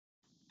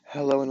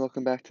Hello and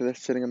welcome back to the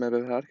Sitting on My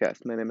Bed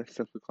podcast. My name is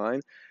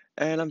Simcha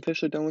and I'm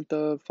officially done with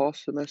the fall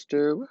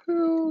semester.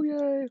 Woohoo!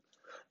 Yay!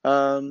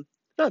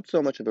 Not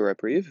so much of a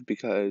reprieve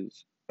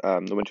because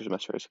the winter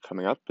semester is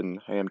coming up, and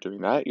I am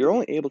doing that. You're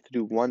only able to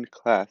do one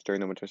class during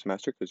the winter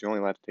semester because you're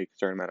only allowed to take a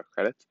certain amount of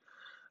credits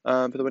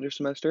for the winter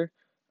semester.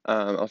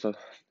 Also,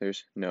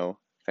 there's no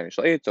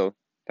financial aid, so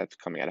that's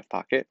coming out of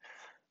pocket.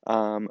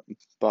 Um,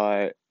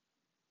 but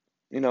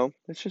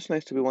it's just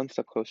nice to be one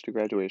step closer to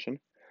graduation.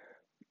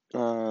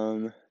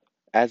 Um,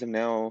 as of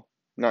now,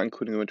 not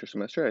including the winter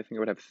semester, I think I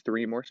would have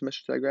three more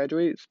semesters I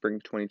graduate: spring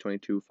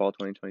 2022, fall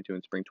 2022,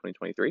 and spring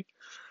 2023.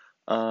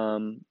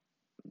 Um,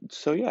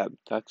 so yeah,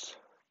 that's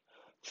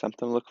something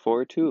to look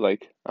forward to.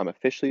 Like, I'm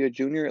officially a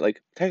junior.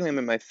 Like, technically, I'm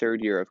in my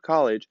third year of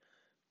college,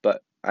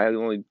 but I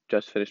only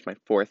just finished my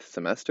fourth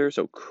semester.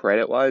 So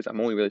credit-wise, I'm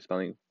only really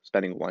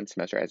spending one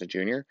semester as a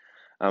junior,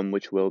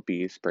 which will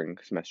be spring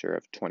semester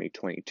of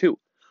 2022.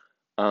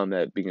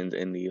 That begins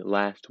in the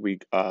last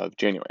week of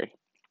January.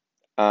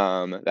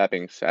 That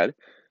being said,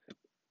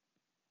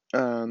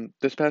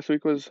 this past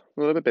week was a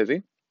little bit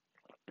busy.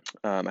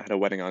 I had a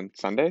wedding on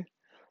Sunday,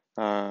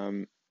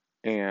 um,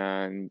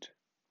 and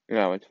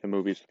I went to the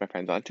movies with my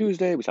friends on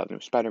Tuesday. We saw the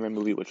new Spider-Man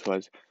movie, which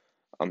was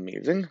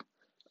amazing.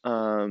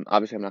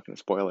 Obviously, I'm not going to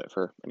spoil it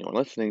for anyone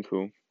listening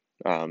who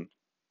um,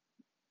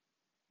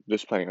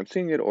 just planning on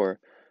seeing it, or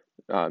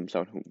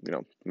someone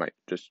who might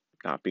just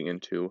not be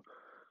into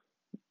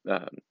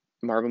um,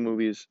 Marvel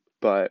movies.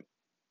 But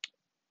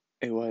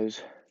it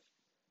was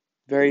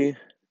very.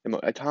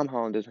 Tom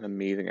Holland is an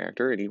amazing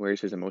actor, and he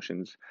wears his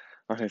emotions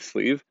on his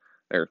sleeve,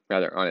 or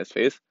rather on his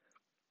face.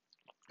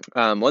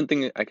 One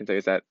thing I can say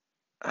is that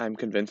I'm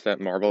convinced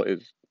that Marvel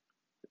is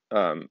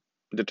um,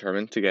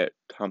 determined to get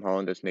Tom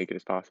Holland as naked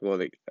as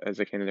possible as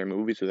they can in their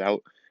movies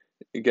without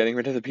getting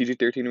rid of the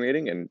PG-13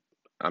 rating, and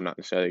I'm not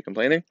necessarily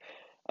complaining.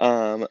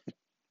 Um,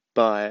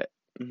 but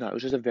no, it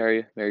was just a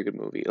very, very good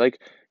movie.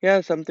 Like, yeah,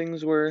 some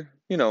things were,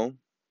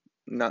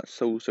 not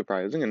so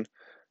surprising, and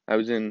I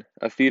was in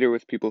a theater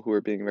with people who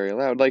were being very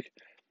loud. Like,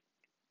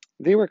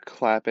 they were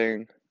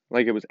clapping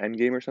like it was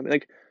Endgame or something.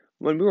 Like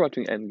when we were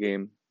watching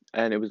Endgame,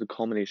 and it was the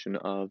culmination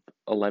of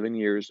 11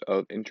 years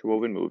of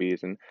interwoven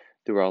movies, and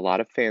there were a lot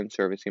of fan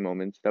servicey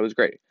moments. That was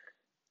great.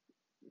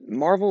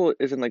 Marvel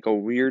is in like a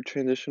weird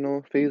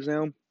transitional phase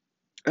now,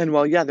 and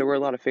while yeah, there were a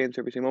lot of fan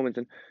servicey moments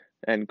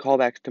and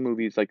callbacks to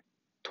movies like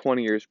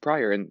 20 years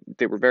prior, and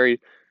they were very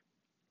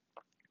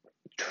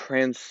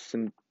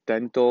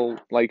transcendental.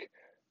 Like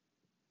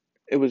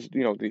it was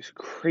these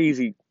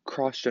crazy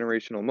cross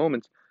generational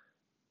moments.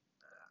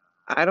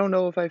 I don't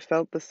know if I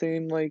felt the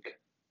same like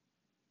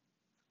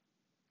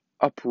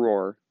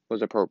uproar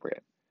was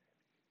appropriate.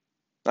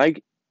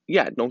 Like,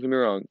 yeah, don't get me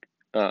wrong.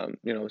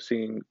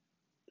 Seeing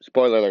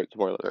spoiler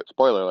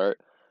alert,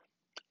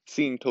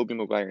 seeing Tobey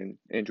Maguire and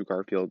Andrew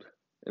Garfield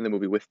in the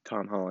movie with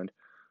Tom Holland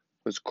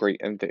was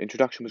great, and the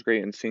introduction was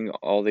great, and seeing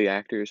all the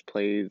actors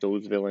play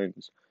those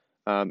villains,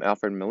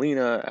 Alfred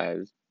Molina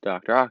as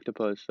Doctor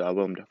Octopus,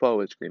 Willem Dafoe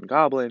as Green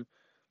Goblin,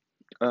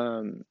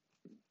 um,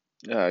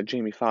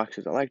 Jamie Foxx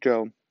as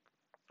Electro.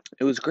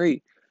 It was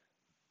great,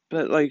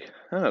 but like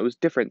I don't know, it was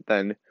different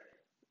than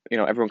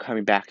everyone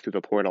coming back through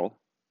the portal,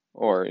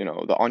 or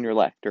the On Your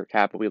Left or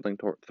Cap wielding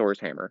Thor's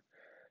hammer.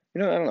 I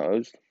don't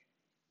know.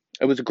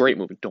 It was a great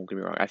movie. Don't get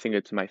me wrong. I think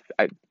it's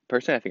I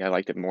personally, I think I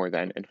liked it more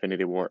than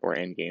Infinity War or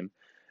Endgame,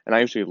 and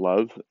I usually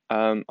love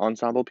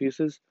ensemble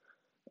pieces.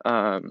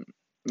 Um,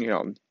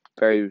 I'm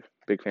very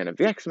big fan of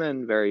the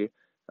X-Men. Very,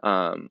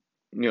 you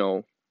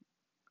know,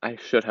 I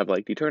should have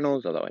liked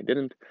Eternals, although I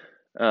didn't.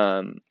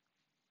 Um,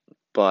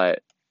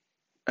 but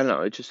I don't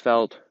know.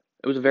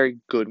 It was a very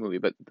good movie,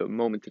 but the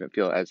moment didn't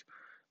feel as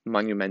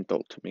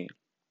monumental to me.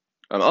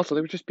 Also,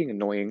 they were just being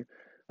annoying.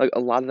 Like a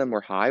lot of them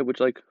were high, which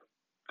like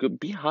could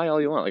be high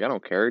all you want. Like I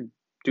don't care.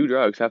 Do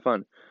drugs, have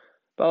fun.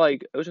 But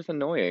like it was just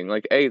annoying.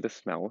 Like A, the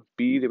smell.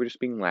 B, they were just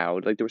being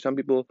loud. Like there were some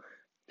people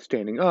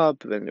standing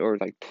up or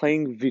like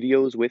playing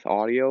videos with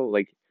audio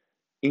like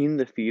in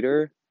the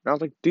theater. And I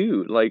was like,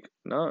 dude, like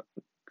not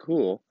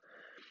cool.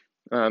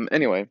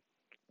 Anyway,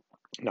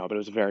 no, but it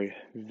was a very,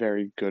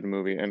 very good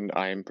movie, and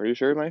I'm pretty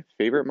sure my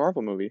favorite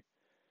Marvel movie.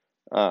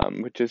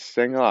 Which is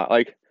saying a lot.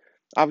 Like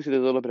obviously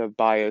there's a little bit of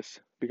bias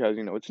because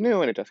it's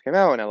new and it just came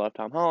out and I love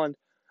Tom Holland,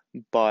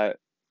 but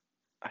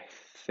I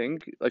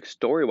think like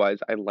story wise,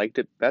 I liked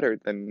it better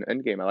than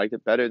Endgame. I liked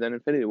it better than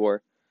Infinity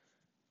War.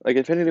 Like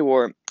Infinity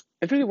War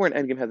and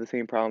Endgame had the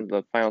same problem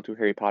the final two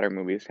Harry Potter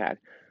movies had,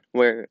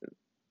 where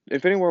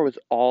Infinity War was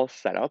all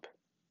set up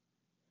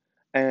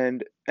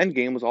and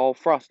Endgame was all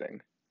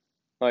frosting.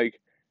 Like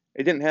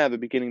it didn't have a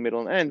beginning,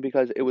 middle, and end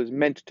because it was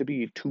meant to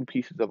be two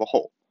pieces of a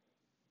whole.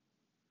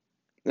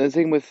 And the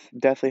same with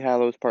Deathly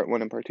Hallows Part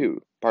One and Part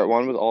Two. Part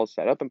One was all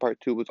set up, and Part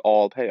Two was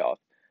all payoff.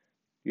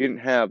 You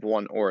didn't have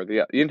one or the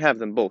other. You didn't have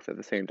them both at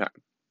the same time.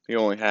 You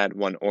only had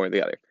one or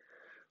the other.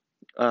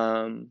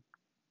 Um,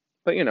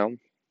 but it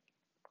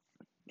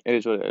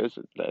is what it is.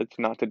 It's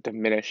not to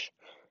diminish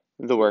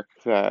the work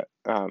that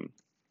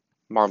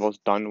Marvel's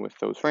done with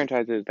those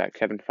franchises that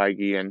Kevin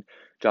Feige and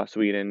Joss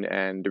Whedon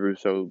and the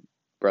Russo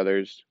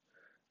brothers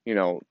you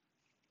know,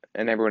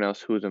 and everyone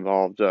else who was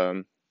involved.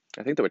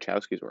 I think the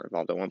Wachowskis were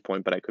involved at one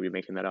point, but I could be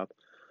making that up.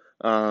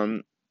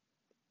 Um,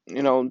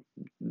 you know,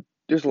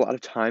 there's a lot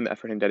of time,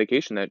 effort, and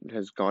dedication that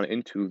has gone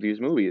into these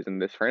movies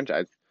and this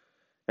franchise.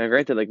 And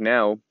granted, like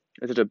now,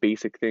 it's such a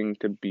basic thing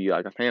to be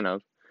like a fan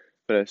of,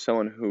 but as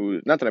someone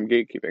who, not that I'm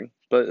gatekeeping,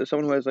 but as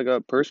someone who has like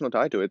a personal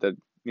tie to it, that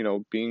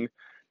being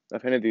a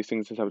fan of these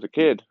things since I was a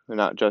kid, and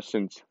not just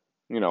since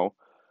you know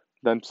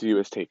the MCU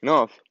has taken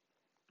off,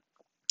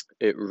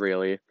 it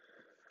really,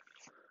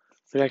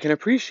 but I can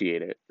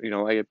appreciate it.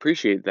 I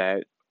appreciate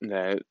that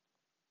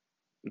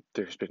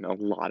there's been a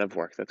lot of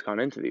work that's gone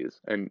into these,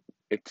 and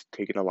it's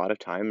taken a lot of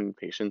time and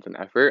patience and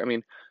effort. I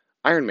mean,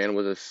 Iron Man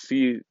was a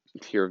C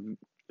tier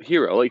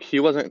hero. Like he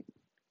wasn't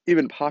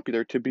even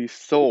popular to be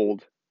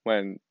sold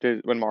when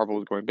Marvel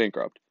was going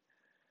bankrupt.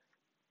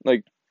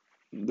 Like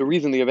the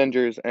reason the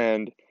Avengers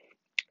and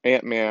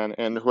Ant-Man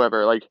and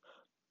whoever, like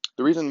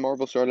the reason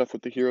Marvel started off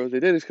with the heroes they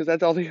did is because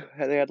that's all they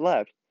had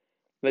left.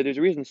 Like there's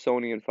a reason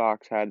Sony and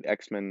Fox had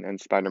X-Men and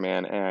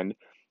Spider-Man and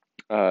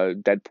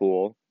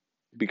Deadpool,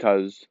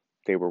 because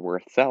they were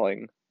worth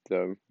selling.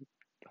 The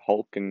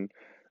Hulk and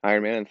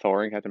Iron Man and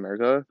Thor and Captain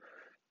America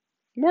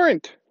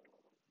weren't.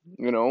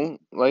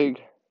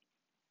 Like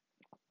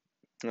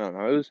I don't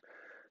know.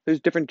 There's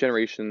different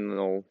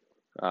generational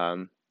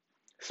um,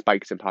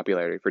 spikes in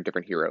popularity for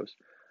different heroes,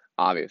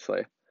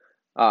 obviously.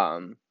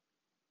 Um,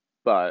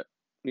 but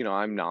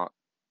I'm not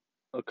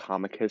a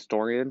comic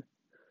historian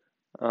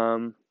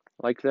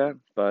like that.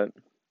 But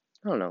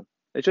I don't know.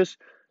 It's just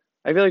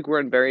I feel like we're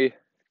in very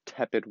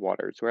tepid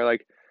waters where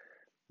like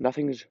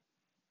nothing's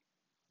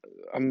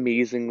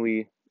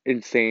amazingly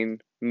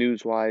insane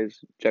news wise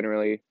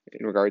generally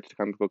in regards to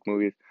comic book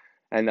movies,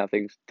 and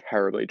nothing's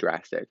terribly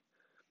drastic.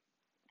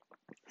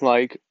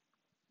 Like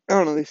I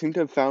don't know, they seem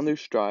to have found their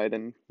stride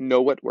and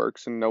know what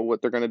works and know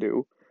what they're gonna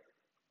do.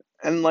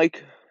 And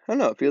like I don't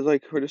know, it feels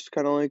like we're just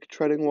kind of like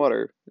treading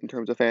water in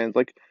terms of fans.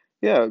 Like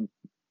yeah,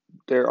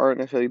 there aren't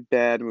necessarily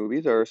bad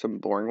movies. There are some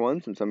boring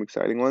ones and some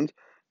exciting ones,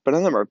 but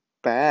none of them are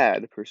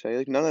bad per se.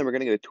 Like none of them are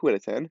gonna get a 2 out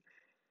of 10.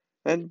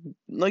 And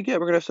like yeah,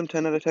 we're gonna have some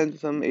 10 out of 10,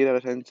 some 8 out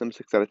of 10, some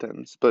 6 out of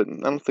 10s. But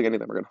I don't think any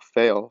of them are gonna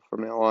fail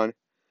from now on.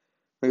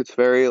 Like it's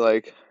very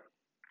like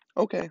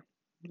okay,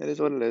 it is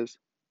what it is.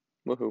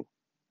 Woohoo.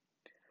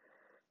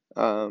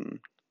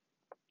 Um,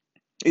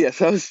 yeah,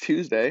 so that was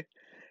Tuesday,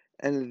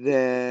 and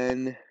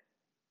then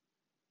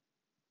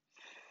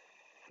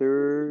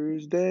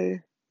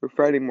Thursday or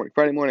Friday morning.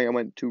 Friday morning, I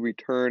went to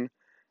return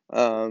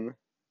um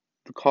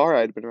the car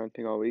I'd been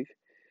renting all week,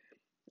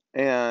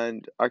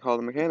 and I called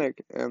the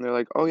mechanic, and they're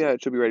like, "Oh yeah,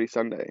 it should be ready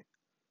Sunday."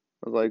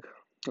 I was like,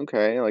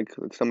 "Okay," like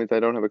some means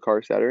I don't have a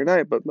car Saturday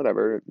night, but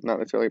whatever. Not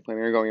necessarily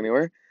planning on going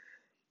anywhere.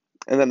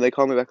 And then they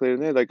called me back later in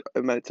the day, like,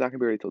 "It's not gonna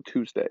be ready till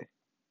Tuesday."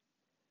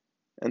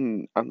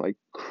 And I'm like,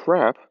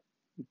 "Crap,"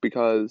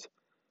 because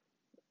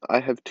I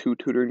have two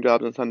tutoring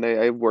jobs on Sunday.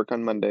 I have work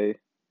on Monday.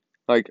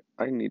 Like,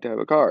 I need to have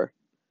a car.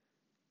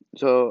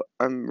 So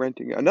I'm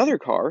renting another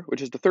car,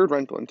 which is the third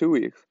rental in 2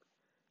 weeks.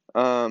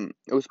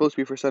 It was supposed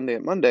to be for Sunday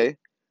and Monday,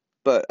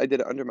 but I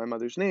did it under my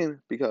mother's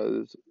name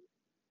because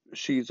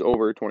she's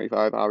over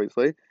 25,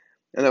 obviously,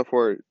 and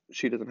therefore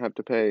she doesn't have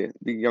to pay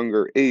the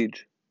younger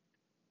age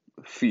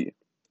fee.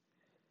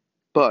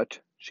 But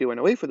she went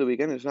away for the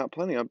weekend and is not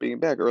planning on being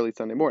back early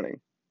Sunday morning,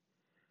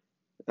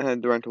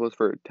 and the rental was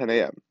for 10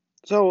 a.m.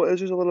 So it's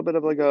just a little bit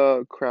of like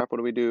a crap. What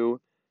do we do?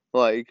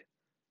 Like,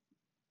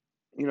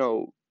 what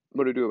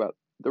do we do about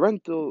the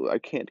rental? I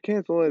can't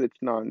cancel it. It's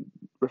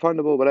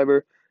non-refundable,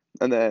 whatever.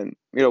 And then,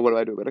 what do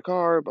I do about a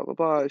car? Blah blah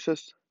blah. It's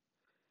just,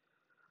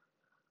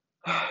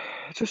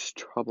 it's just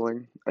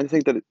troubling. I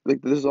think that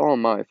like this is all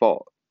my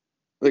fault.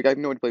 Like I have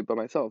no one to blame but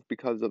myself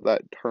because of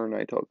that turn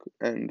I took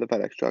and the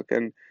FedEx truck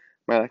and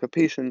my lack of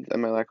patience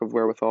and my lack of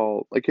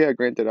wherewithal. Like yeah,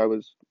 granted I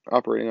was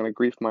operating on a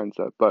grief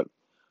mindset, but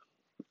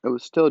it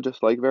was still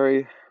just like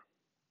very,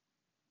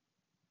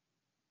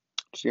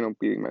 just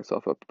beating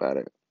myself up about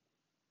it.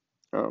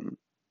 Um,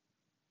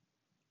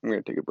 I'm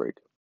gonna take a break.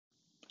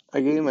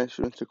 I gave my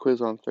students a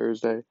quiz on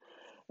Thursday,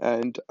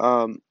 and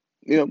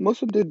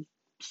most of them did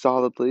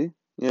solidly.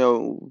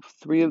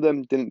 Three of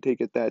them didn't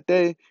take it that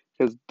day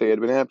because they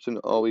had been absent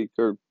all week,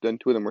 or then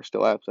two of them were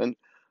still absent.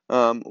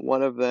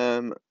 One of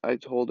them, I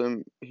told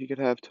him he could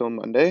have till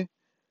Monday.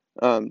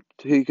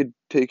 He could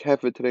take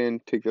half of it today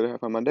and take the other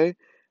half on Monday.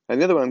 And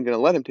the other one, I'm gonna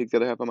let him take the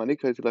other half on Monday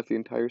because he left the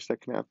entire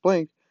second half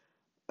blank.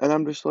 And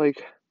I'm just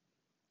like,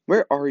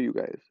 where are you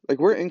guys? Like,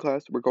 we're in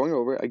class, we're going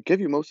over. I give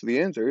you most of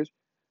the answers.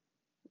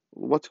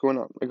 What's going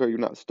on? Like, are you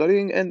not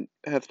studying? And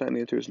half the time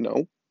the answer is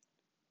no.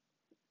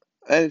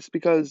 And it's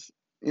because,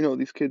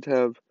 these kids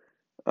have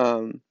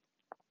um,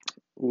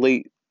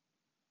 late,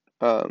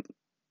 um,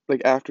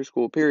 like after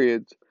school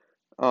periods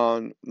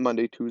on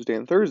Monday, Tuesday,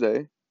 and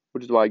Thursday,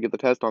 which is why I give the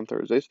test on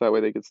Thursday, so that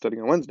way they can study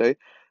on Wednesday.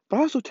 But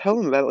I also tell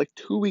them about it like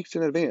 2 weeks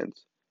in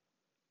advance,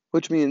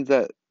 which means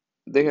that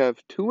they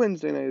have two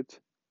Wednesday nights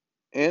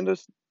and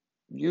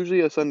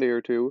usually a Sunday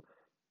or two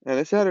and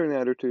a Saturday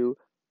night or two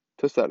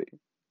to study.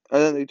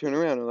 And then they turn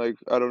around and like,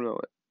 I don't know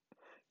it.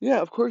 Yeah,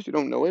 of course you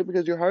don't know it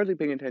because you're hardly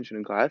paying attention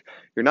in class,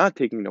 you're not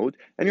taking notes,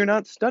 and you're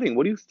not studying.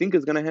 What do you think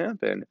is gonna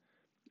happen?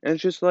 And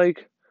it's just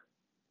like,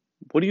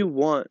 what do you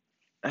want?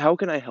 How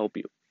can I help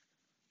you?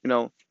 You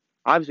know,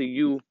 obviously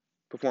you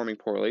performing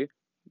poorly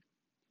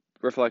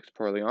reflects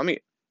poorly on me.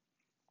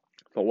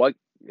 So what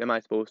am I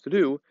supposed to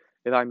do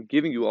if I'm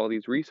giving you all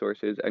these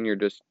resources and you're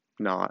just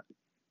not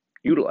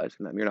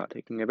utilizing them? You're not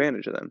taking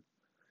advantage of them.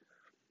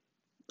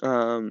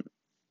 Um,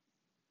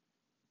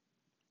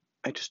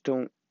 I just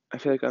don't. I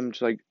feel like I'm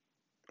just like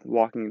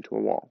walking into a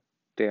wall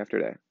day after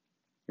day.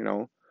 You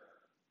know,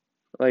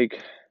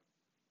 like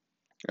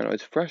I don't know,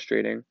 it's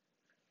frustrating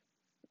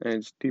and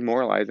it's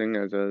demoralizing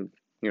as a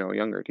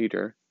younger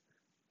teacher.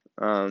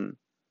 Um,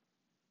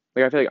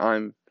 like I feel like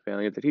I'm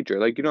failing as a teacher.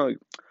 Like like,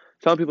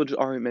 some people just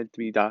aren't meant to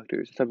be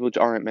doctors. Some people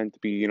just aren't meant to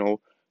be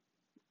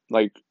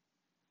like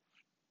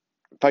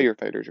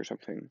firefighters or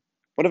something.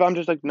 What if I'm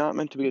just like not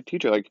meant to be a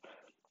teacher? Like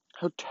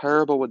how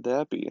terrible would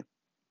that be?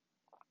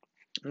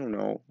 I don't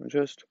know. I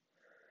just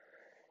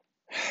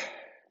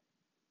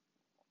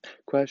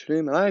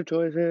questioning my life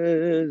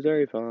choices.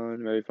 Very fun.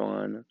 Very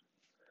fun.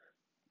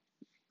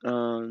 I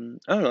don't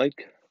know.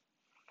 Like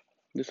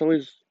this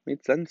always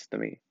made sense to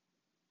me.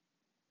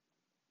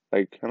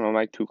 Like I don't know. Am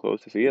I too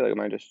close to see it? Like am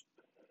I just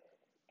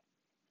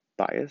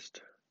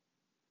biased?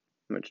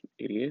 Am I just an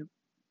idiot?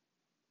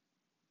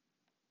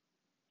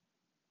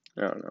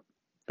 I don't know.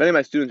 If any of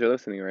my students are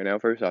listening right now,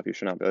 first off, you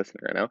should not be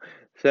listening right now.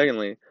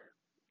 Secondly,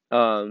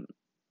 um,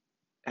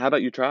 how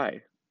about you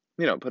try?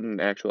 Put in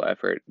actual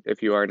effort.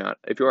 If you are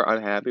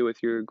unhappy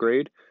with your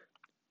grade,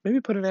 maybe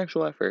put in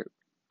actual effort.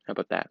 How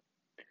about that?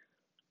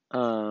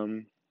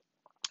 Um,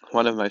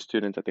 one of my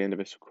students at the end of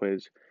his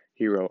quiz,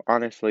 he wrote,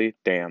 honestly,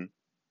 damn.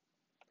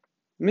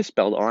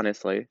 Misspelled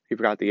honestly. He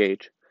forgot the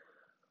H.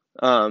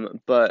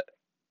 But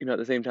at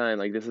the same time,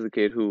 like this is a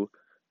kid who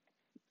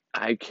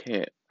I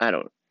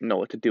don't know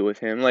what to do with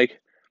him. Like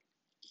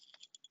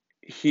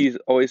he's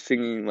always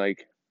singing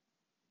like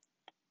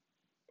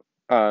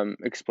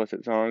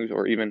explicit songs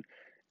or even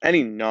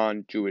any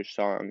non-Jewish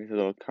song is a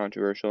little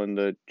controversial in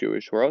the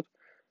Jewish world.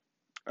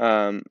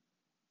 Um,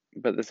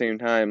 but at the same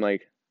time,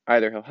 like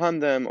either he'll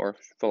hum them or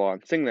full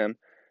on sing them,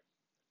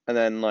 and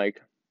then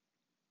like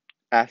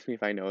ask me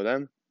if I know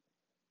them.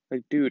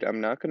 Like, dude,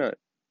 I'm not gonna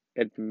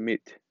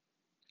admit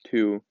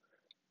to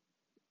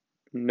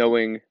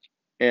knowing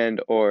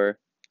and or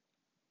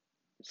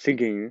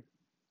singing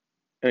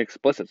an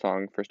explicit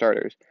song for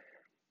starters.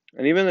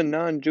 And even the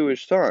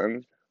non-Jewish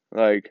songs,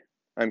 like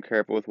I'm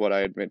careful with what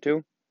I admit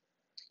to.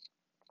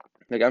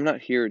 Like I'm not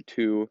here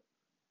to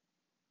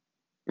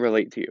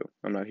relate to you.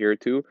 I'm not here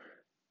to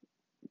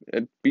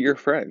be your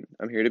friend.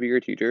 I'm here to be your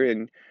teacher,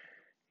 and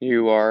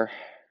you are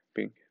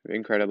being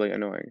incredibly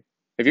annoying.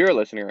 If you're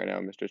listening right now,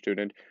 Mr.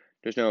 Student,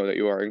 just know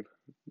that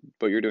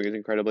what you're doing is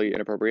incredibly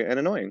inappropriate and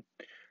annoying.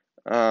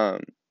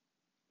 Um,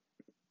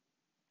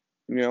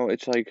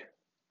 it's like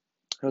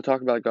he'll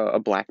talk about like a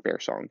Black Bear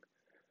song,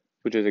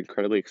 which is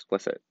incredibly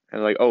explicit,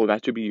 and like, oh,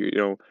 that should be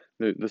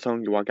the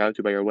song you walk out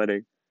to by your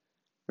wedding.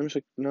 I'm just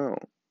like, no,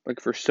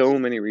 like for so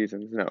many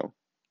reasons, no,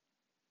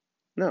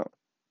 no.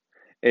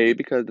 A,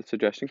 because the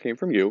suggestion came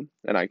from you,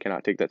 and I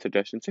cannot take that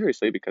suggestion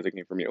seriously because it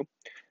came from you.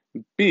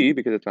 B,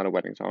 because it's not a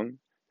wedding song.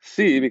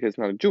 C, because it's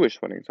not a Jewish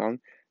wedding song.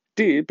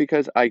 D,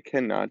 because I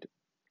cannot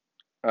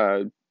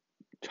uh,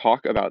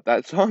 talk about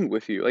that song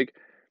with you. Like,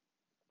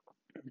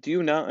 do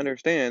you not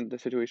understand the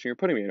situation you're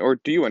putting me in? Or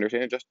do you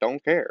understand and just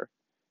don't care?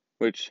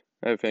 Which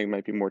I think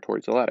might be more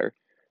towards the latter.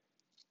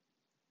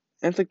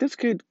 And it's like this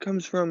kid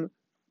comes from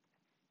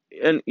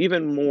an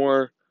even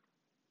more,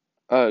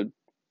 I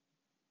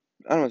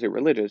don't want to say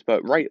religious,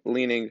 but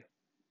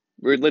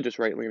religious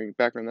right leaning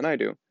background than I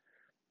do.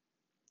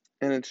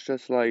 And it's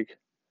just like,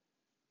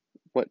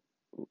 what,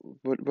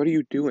 what are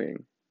you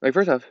doing? Like,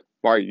 first off,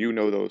 why you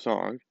know those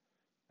songs?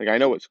 Like, I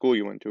know what school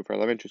you went to for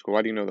elementary school.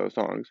 Why do you know those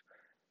songs?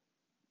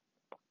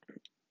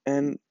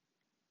 And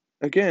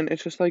again,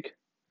 it's just like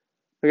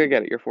I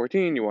get it. You're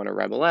 14. You want to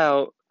rebel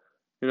out.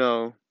 You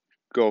know,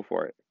 go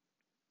for it.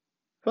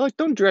 But like,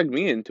 don't drag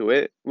me into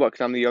it. What?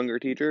 'Cause I'm the younger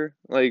teacher.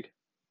 Like,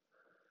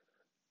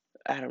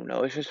 I don't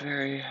know. It's just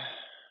very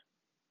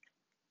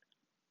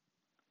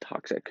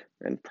toxic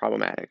and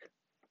problematic.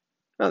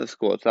 Not the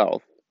school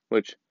itself,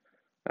 which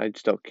I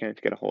still can't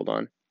get a hold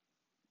on.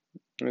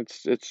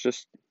 It's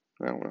just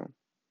I don't know.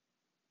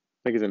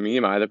 Like, is it me?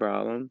 Am I the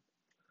problem?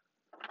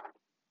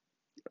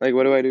 Like,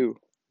 what do I do?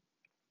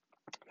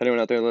 If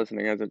anyone out there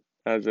listening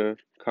has a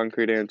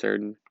concrete answer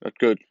and a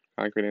good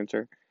concrete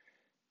answer,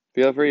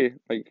 feel free.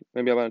 Like,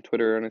 maybe I'm on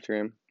Twitter or on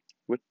Instagram.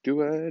 What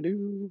do I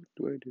do? What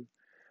do I do?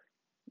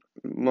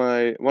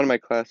 One of my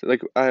classes,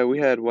 like we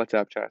had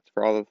WhatsApp chats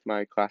for all of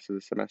my classes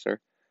this semester.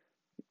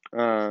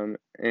 And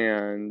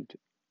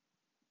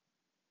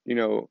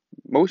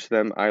most of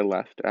them I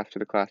left after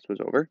the class was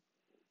over.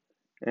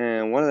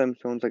 And one of them,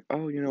 someone's like,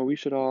 "Oh,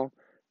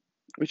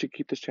 we should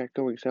keep this chat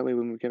going so that way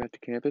when we get back to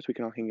campus, we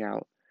can all hang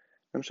out."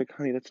 I'm just like,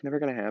 "Honey, that's never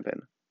gonna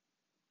happen.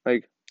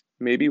 Like,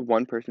 maybe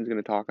one person's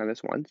gonna talk on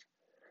this once,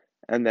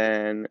 and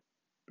then,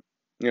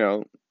 you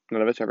know,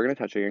 none of us are ever going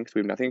to touch again because we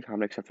have nothing in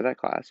common except for that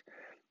class.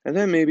 And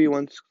then maybe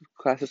once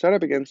classes start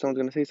up again, someone's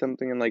going to say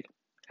something and like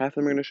half of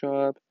them are going to show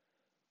up.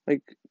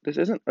 Like, this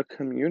isn't a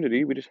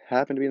community. We just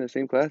happen to be in the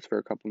same class for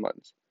a couple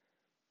months.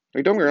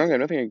 Like, don't get me wrong, I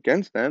have nothing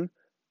against them,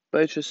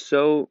 but it's just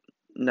so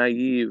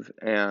naive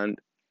and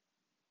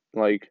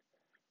like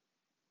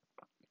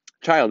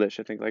childish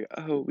to think like,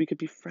 oh, we could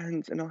be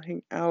friends and all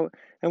hang out,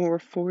 and when we're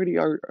 40,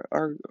 our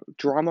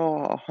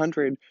drama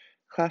 100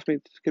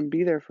 classmates can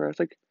be there for us.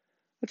 Like,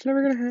 that's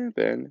never gonna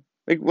happen.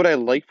 Like, would I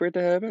like for it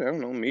to happen? I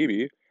don't know,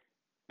 maybe.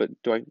 But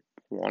do I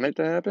want it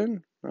to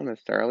happen? Not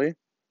necessarily.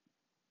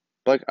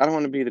 But like, I don't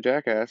want to be the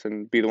jackass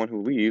and be the one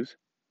who leaves.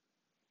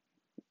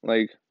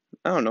 Like,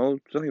 I don't know,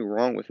 there's nothing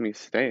wrong with me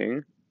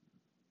staying.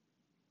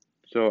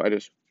 So I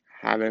just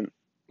haven't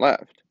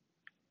left.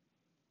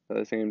 At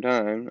the same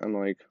time, I'm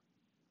like,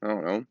 I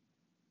don't know.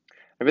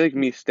 I feel like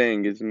me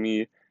staying is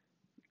me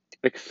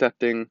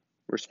accepting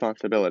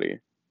responsibility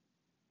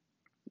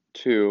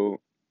to,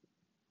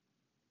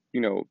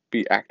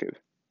 be active.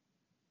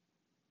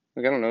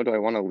 Like, I don't know, do I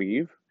want to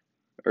leave?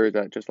 Or is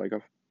that just like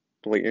a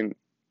blatant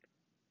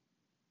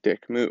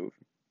dick move?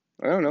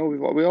 I don't know.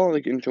 We all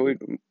like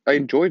I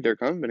enjoyed their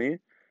company.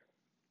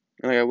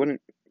 And like, I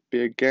wouldn't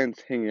be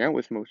against hanging out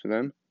with most of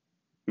them.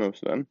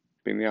 Most of them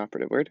being the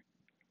operative word.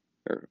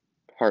 Or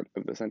part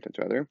of the sentence,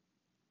 rather.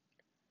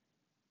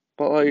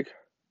 But like,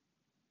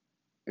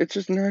 it's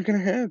just not gonna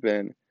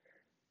happen.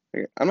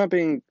 Like, I'm not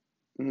being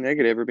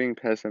negative or being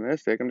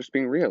pessimistic. I'm just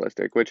being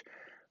realistic, which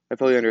I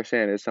fully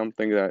understand is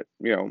something that,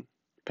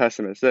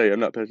 pessimists say. I'm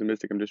not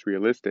pessimistic, I'm just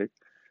realistic.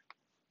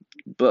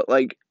 But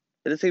like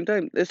at the same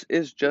time, this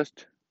is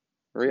just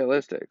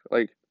realistic.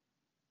 Like,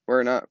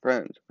 we're not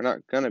friends. We're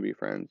not gonna be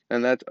friends.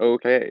 And that's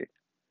okay.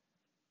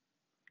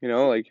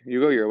 Like, you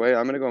go your way,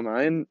 I'm gonna go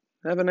mine.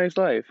 Have a nice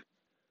life.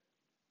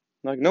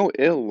 Like, no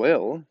ill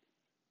will.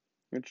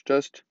 It's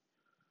just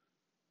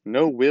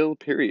no will,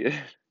 period.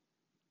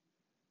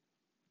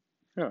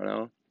 I don't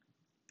know.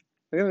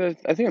 I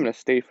think I'm gonna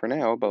stay for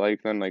now, but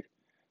like then like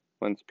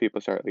once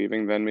people start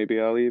leaving, then maybe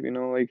I'll leave.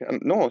 Like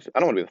no, I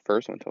don't want to be the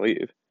first one to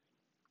leave,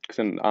 because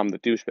then I'm the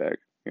douchebag.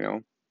 You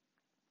know.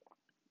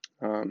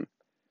 Um.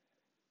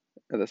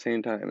 At the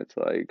same time, it's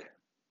like,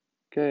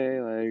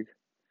 okay, like,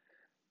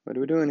 what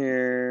are we doing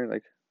here?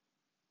 Like,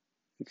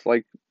 it's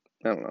like,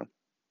 I don't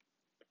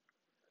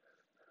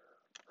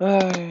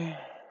know.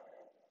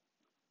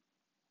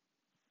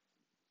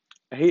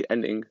 I hate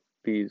ending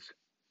these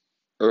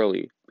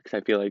early because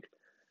I feel like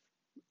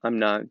I'm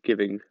not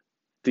giving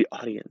the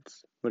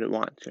audience what it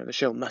wants. The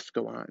show must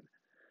go on.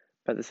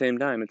 But at the same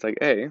time, it's like,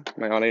 A,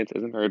 my audience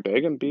isn't very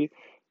big, and B,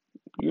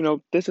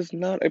 this is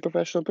not a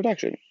professional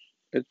production.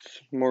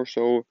 It's more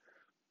so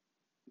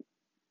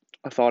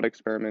a thought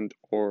experiment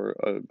or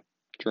a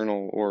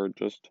journal or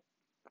just,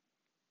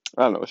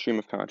 I don't know, a stream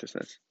of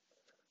consciousness.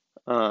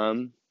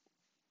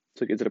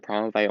 It's like, is it a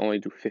problem if I only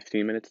do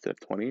 15 minutes instead of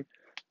 20?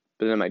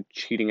 But then am I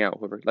cheating out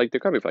whoever? Like, they're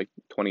coming for like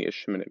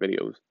 20-ish minute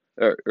videos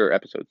or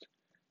episodes.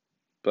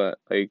 But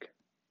like,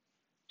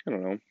 I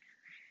don't know.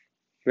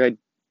 I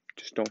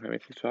just don't have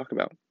anything to talk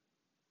about.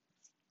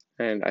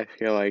 And I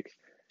feel like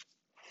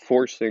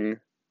forcing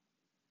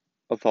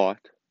a thought,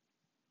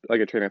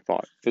 like a train of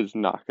thought, is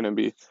not going to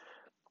be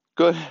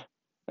good.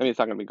 I mean, it's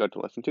not going to be good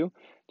to listen to.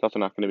 It's also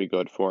not going to be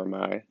good for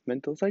my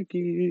mental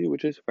psyche,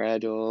 which is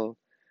fragile.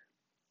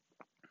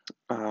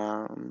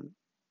 So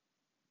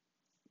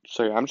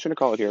yeah, I'm just going to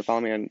call it here.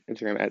 Follow me on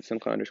Instagram at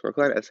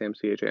Simcha_Klein,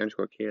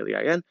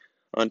 SAMCHA_KLEIN.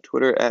 On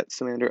Twitter at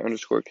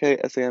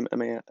Samander_K,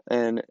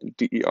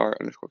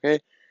 SAMMANDER_K.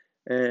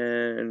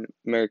 And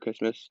Merry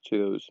Christmas to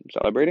those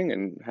celebrating,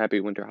 and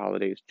Happy Winter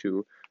Holidays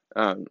to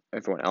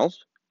everyone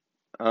else.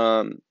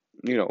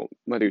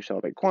 Whether you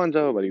celebrate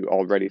Kwanzaa, whether you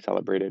already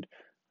celebrated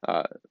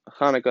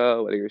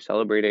Hanukkah, whether you're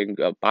celebrating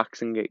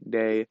Boxing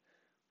Day,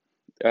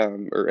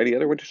 or any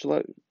other winter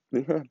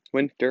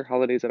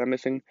holidays that I'm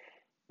missing,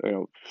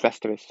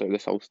 Festivus or the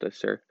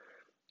solstice or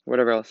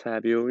whatever else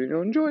have you,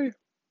 enjoy.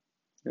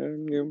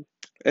 And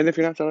if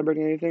you're not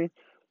celebrating anything,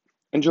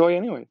 enjoy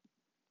anyway.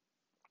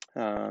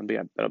 But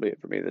yeah, that'll be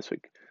it for me this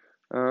week.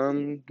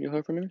 You'll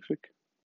hear from me next week.